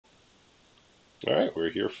All right, we're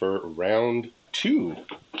here for round two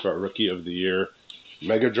for our Rookie of the Year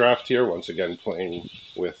Megadraft here. Once again, playing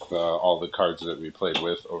with all the cards that we played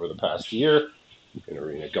with over the past year in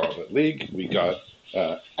Arena Gauntlet League. We got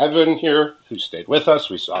Evan here, who stayed with us.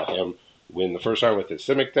 We saw him win the first round with his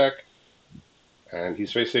Simic deck, and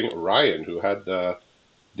he's facing Ryan, who had the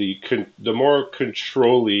more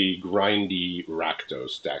control-y, grindy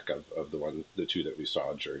Rakdos deck of the two that we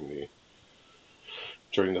saw during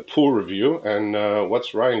the pool review. And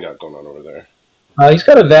what's Ryan got going on over there? He's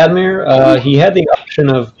got a Vadmir. He had the option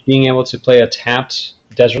of being able to play a tapped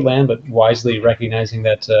Desert Land, but wisely recognizing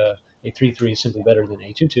that a 3/3 is simply better than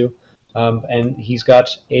a 2/2. And he's got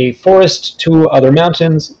a Forest, two other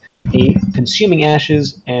mountains, a Consuming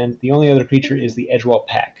Ashes, and the only other creature is the Edgewall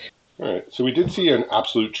Pack. All right, so we did see an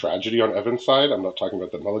absolute tragedy on Evan's side. I'm not talking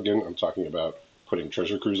about the mulligan. I'm talking about putting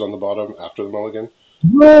Treasure Cruise on the bottom after the mulligan.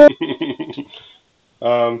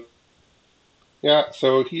 um, yeah,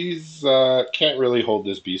 so he's can't really hold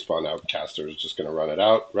this Beastpawn Outcaster. Is just going to run it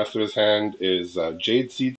out. Rest of his hand is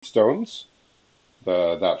Jade Seed Stones,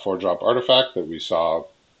 that 4-drop artifact that we saw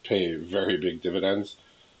pay very big dividends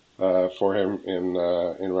for him in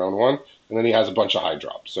round one. And then he has a bunch of high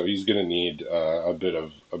drops, so he's going to need a bit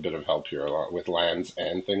of help here, along with lands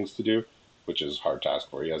and things to do, which is a hard task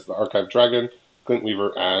for. He has the Archive Dragon, Clint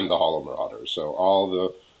Weaver, and the Hollow Marauder. So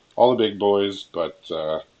all the big boys, but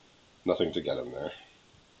nothing to get him there.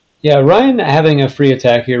 Yeah, Ryan having a free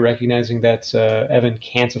attack here, recognizing that Evan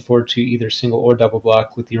can't afford to either single or double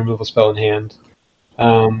block with the removal spell in hand.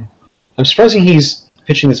 I'm surprising he's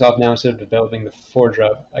pitching this off now instead of developing the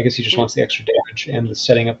 4-drop. I guess he just wants the extra damage and the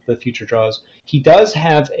setting up the future draws. He does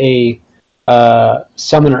have a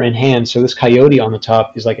summoner in hand, so this Coyote on the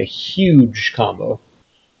top is like a huge combo.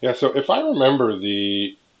 Yeah, so if I remember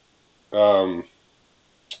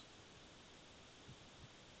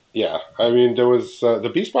yeah, I mean, there was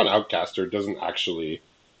the Beastpawn Outcaster doesn't actually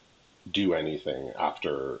do anything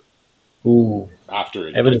after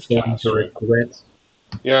it Evan gets is going cast, to right? regret.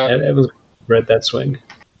 Yeah. Evan's going to regret that swing.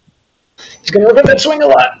 He's going to regret that swing a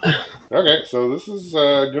lot. Okay, so this is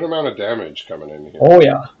a good amount of damage coming in here. Oh,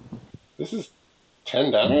 yeah. This is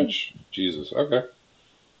 10 damage? Jesus, okay.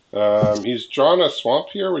 He's drawn a swamp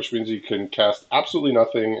here, which means he can cast absolutely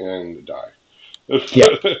nothing and die.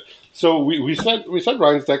 Yeah. So we said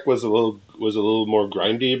Ryan's deck was a little more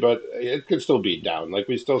grindy, but it could still beat down. Like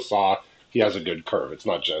we still saw, he has a good curve. It's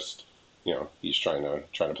not just he's trying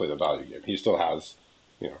to play the value game. He still has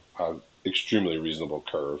an extremely reasonable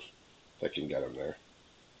curve that can get him there.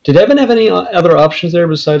 Did Evan have any other options there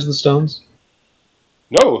besides the stones?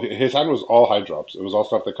 No, his hand was all high drops. It was all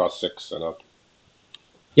stuff that cost 6 and up.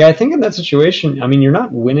 Yeah, I think in that situation, I mean, you're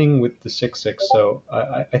not winning with the 6/6, so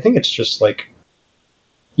I think it's just like,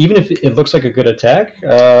 even if it looks like a good attack,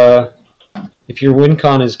 if your win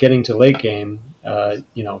con is getting to late game,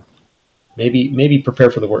 maybe prepare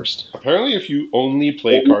for the worst. Apparently, if you only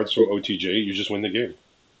play cards from OTJ, you just win the game.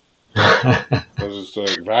 There's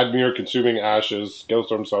Vadmir, Consuming Ashes,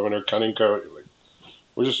 Scalestorm Summoner, Cunning Coat. Like,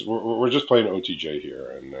 we're just playing OTJ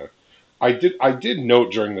here, and I did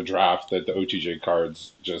note during the draft that the OTJ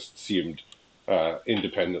cards just seemed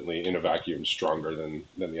independently in a vacuum stronger than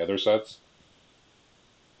the other sets.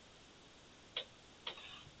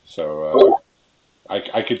 So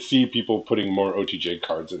I could see people putting more OTJ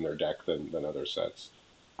cards in their deck than other sets.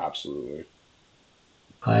 Absolutely.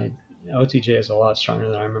 OTJ is a lot stronger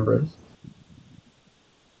than I remember it.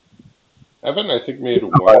 Evan, I think, made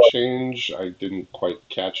one change. I didn't quite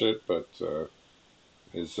catch it, but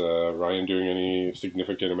is Ryan doing any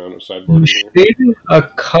significant amount of sideboarding here? Maybe a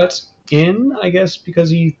cut in, I guess, because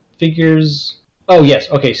he figures... Oh, yes.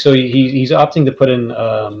 Okay, so he's opting to put in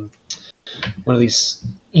one of these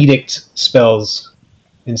edict spells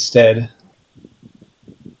instead.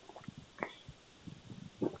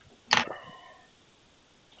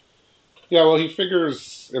 Yeah, well, he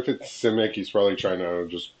figures if it's Simic, he's probably trying to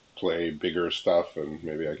just play bigger stuff, and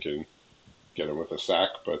maybe I can get him with a sack.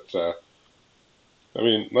 But I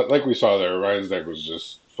mean, like we saw there, Ryan's deck was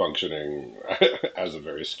just functioning as a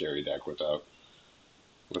very scary deck without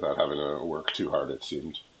having to work too hard, it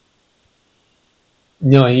seemed.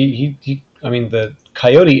 No, he I mean, the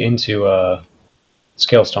Coyote into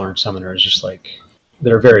Scalestorm Summoner is just like,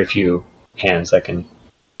 there are very few hands that can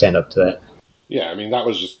stand up to that. Yeah, I mean, that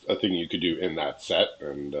was just a thing you could do in that set,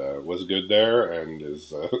 and was good there, and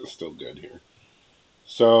is still good here.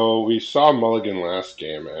 So we saw Mulligan last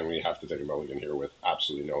game, and we have to take a Mulligan here with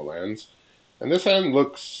absolutely no lands. And this hand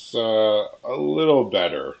looks a little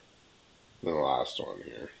better than the last one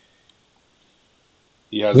here.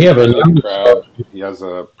 He has a Crowd. He has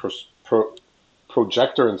a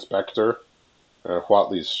Projector Inspector,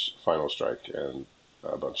 Huatley's Final Strike and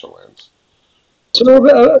a bunch of lands. What's So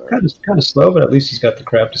going on over there? kind of slow, but at least he's got the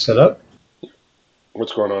crap to set up.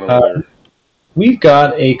 What's going on over Uh, there? we've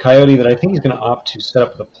got a coyote that I think he's going to opt to set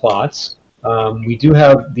up the plots. We do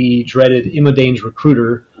have the dreaded Imodane's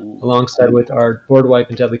Recruiter Ooh. alongside with our Board Wipe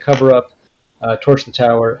and Deadly Cover Up, Torch the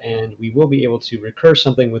Tower, and we will be able to recur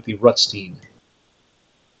something with the Rutstein.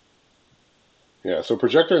 Yeah, so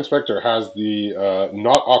Projector Inspector has the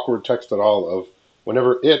not awkward text at all of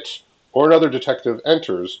whenever it or another detective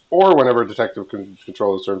enters, or whenever a detective can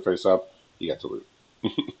control his turn face up, you get to loot.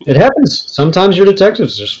 It happens. Sometimes your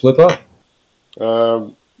detectives just flip up.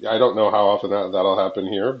 I don't know how often that'll happen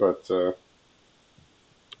here, but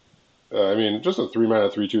I mean, just a 3-mana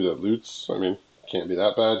 3/2 that loots. I mean, can't be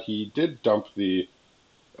that bad. He did dump the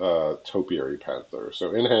Topiary Panther,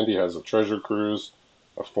 so in hand he has a Treasure Cruise,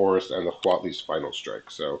 a Forest, and the Huatley's Final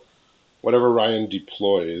Strike. So whatever Ryan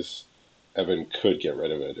deploys, Evan could get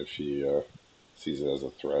rid of it if he sees it as a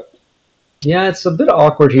threat. Yeah, it's a bit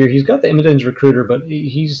awkward here. He's got the Imodane's Recruiter, but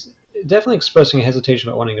he's definitely expressing a hesitation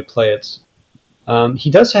about wanting to play it. He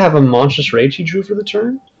does have a Monstrous Rage he drew for the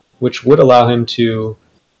turn, which would allow him to.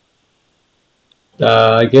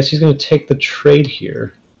 I guess he's going to take the trade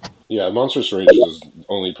here. Yeah, Monstrous Rage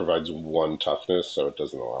only provides 1 toughness, so it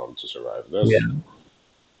doesn't allow him to survive Yeah, this.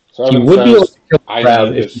 So he Evan would be able to says, kill the I crab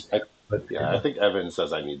need if. this. I think Evan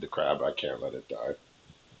says, I need the crab. I can't let it die.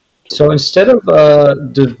 So instead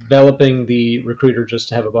of developing the recruiter just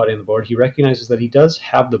to have a body on the board, he recognizes that he does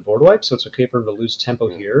have the board wipe, so it's okay for him to lose tempo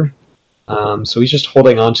here. So he's just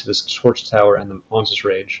holding on to this Torch Tower and the Monstrous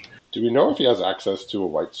Rage. Do we know if he has access to a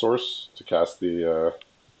white source to cast the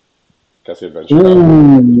Adventure Path?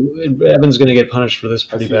 Ooh, Evan's going to get punished for this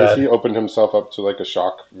pretty Has he bad. opened himself up to like a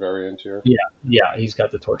shock variant here? Yeah, he's got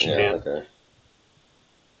the torch in Yeah, hand. okay.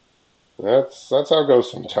 That's how it goes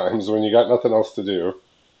sometimes when you got nothing else to do.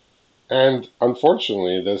 And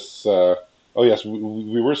unfortunately, this. Oh yes,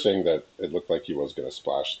 we were saying that it looked like he was going to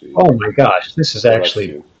splash Oh my gosh, this is the actually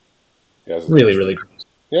Rutstein. He has his really, Rutstein. really.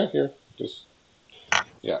 Yeah, here, just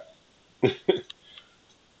yeah.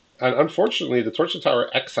 And unfortunately, the Torch Tower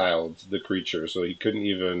exiled the creature, so he couldn't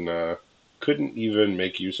even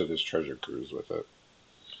make use of his treasure cruise with it.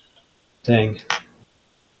 Dang.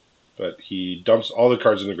 But he dumps all the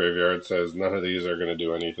cards in the graveyard. Says none of these are going to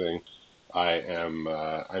do anything. I'm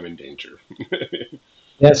in danger.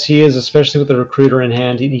 Yes, he is, especially with the recruiter in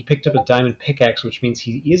hand. He picked up a diamond pickaxe, which means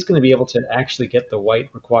he is going to be able to actually get the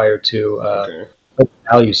white required to Okay. the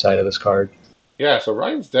value side of this card. Yeah, so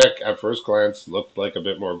Ryan's deck at first glance looked like a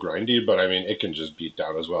bit more grindy, but I mean it can just beat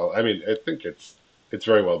down as well. I mean I think it's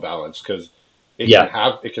very well balanced because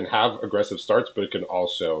Yeah, it can have aggressive starts, but it can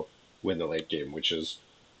also win the late game, which is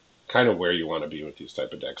kind of where you want to be with these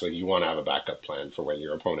type of decks. Like you want to have a backup plan for when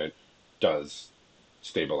your opponent does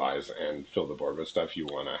stabilize and fill the board with stuff. You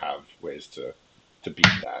want to have ways to beat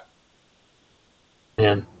that.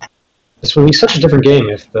 man. This would be such a different game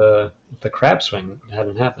if the crab swing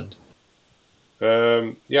hadn't happened.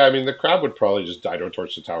 Yeah, I mean the crab would probably just Dido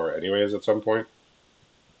Torch the tower anyways at some point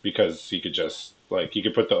because he could just like he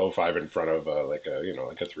could put the O5 in front of like a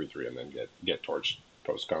like a 3/3 and then get torched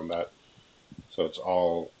post combat. So it's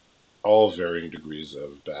all varying degrees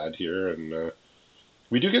of bad here, and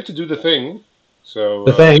we do get to do the thing. So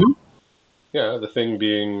The thing. yeah, the thing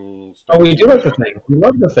being Oh, spend we two do like the mana. thing. We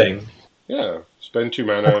love the thing. Yeah, spend 2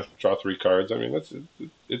 mana, draw 3 cards. I mean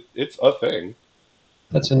it's a thing.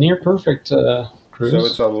 That's a near perfect So it's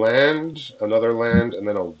cruise. a land, another land, and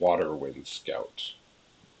then a water wind scout.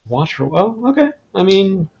 Watcher. Well, okay. I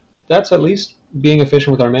mean, that's at least being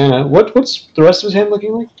efficient with our mana. What's the rest of his hand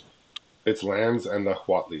looking like? It's lands and the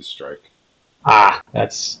Huatley strike. Ah,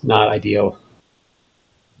 that's not ideal.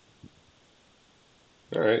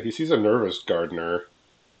 All right, he sees a nervous gardener.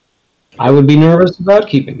 I I don't would be nervous about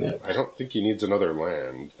keeping that. I don't think he needs another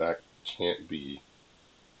land. That can't be.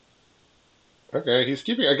 Okay, he's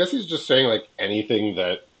keeping. I guess he's just saying like anything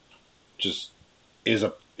that just is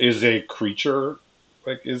a creature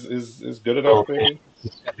like is good enough Oh man, maybe.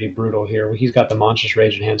 it's gonna be brutal here. He's got the Monstrous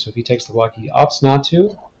Rage in hand, so if he takes the block, he opts not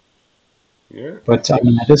to. Yeah, But I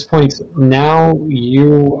mean, at this point, now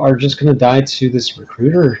you are just gonna die to this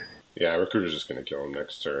recruiter. yeah. Recruiter's just gonna kill him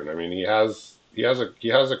next turn. I mean, he has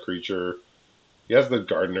a creature. He has the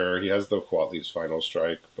gardener. He has the Huatley's final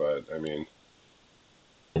strike. But I mean,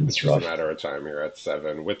 And it's it's just a rough. matter of time here at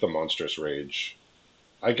 7 with the monstrous rage.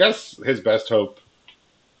 I guess his best hope,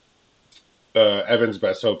 Evan's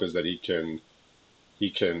best hope, is that he can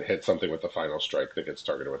hit something with the final strike that gets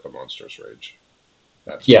targeted with the monstrous rage.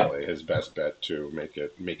 That's Yeah, probably his best bet to make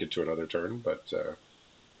it to another turn. But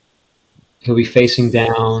He'll be facing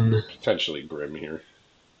down. Potentially Grim here.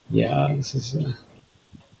 Yeah, this is. And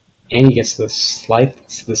he gets the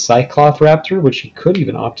Cycloth Raptor, which he could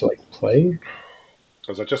even opt to like play.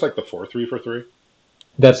 Is that just like the 4/3 for 3?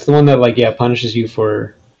 That's the one that punishes you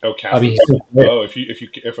for. Oh, I cast mean, it. Oh,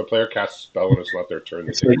 if a player casts a spell when it's left their turn, they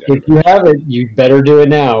it's take like, damage. if you have it, you better do it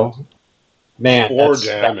now. Man, 4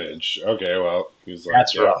 damage. Okay, well, he's like,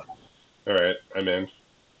 that's yeah, rough. all right, I'm in.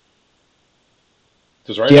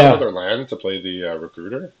 Does Ryan have Yeah, another land to play the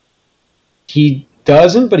recruiter? he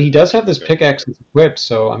doesn't, but he does have this Okay. pickaxe that's equipped.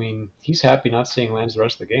 So I mean, he's happy not seeing lands the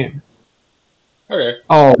rest of the game. Okay.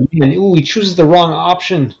 Oh man, ooh, he chooses the wrong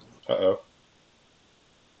option. Uh-oh.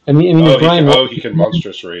 I mean, if Ryan, He can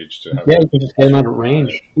monstrous rage to have yeah, it you can just get him out of survive.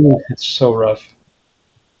 range. Ooh, it's so rough.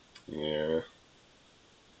 Yeah.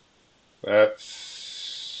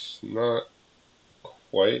 That's not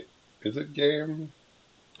quite. Is it game?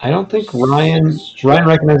 I don't think Ryan Strike.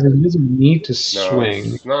 recognizes he doesn't need to No,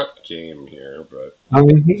 swing. it's not game here, but I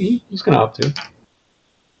mean, he's gonna opt to.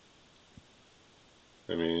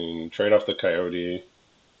 I mean, trade off the coyote.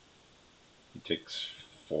 He takes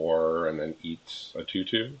 4 and then eats a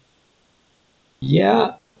 2/2.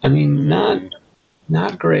 Yeah, I I mean, mean,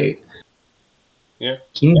 not great. yeah.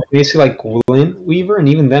 He needs basically like Glint Weaver, and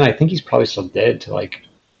even then, I think he's probably still dead to like.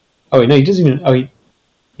 Oh wait, no, he doesn't even.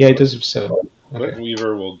 Yeah, he does have 7. Glint Okay,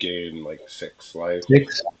 Weaver will gain like 6 life.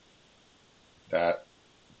 6. That,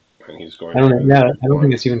 and he's going I don't to know. lose Yeah, I don't think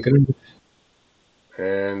 1. it's even good.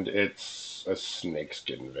 And it's a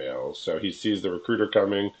snakeskin veil. So he sees the recruiter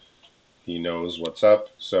coming. He knows what's up.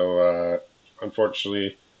 So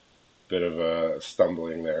unfortunately, bit of a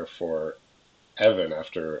stumbling there for Evan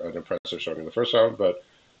after an oppressor showing in the first round. But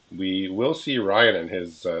we will see Ryan and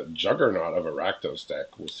his juggernaut of a Rakdos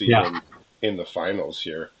deck. We'll see Yeah. him in the finals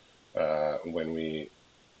here when we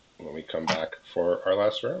come back for our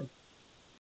last round.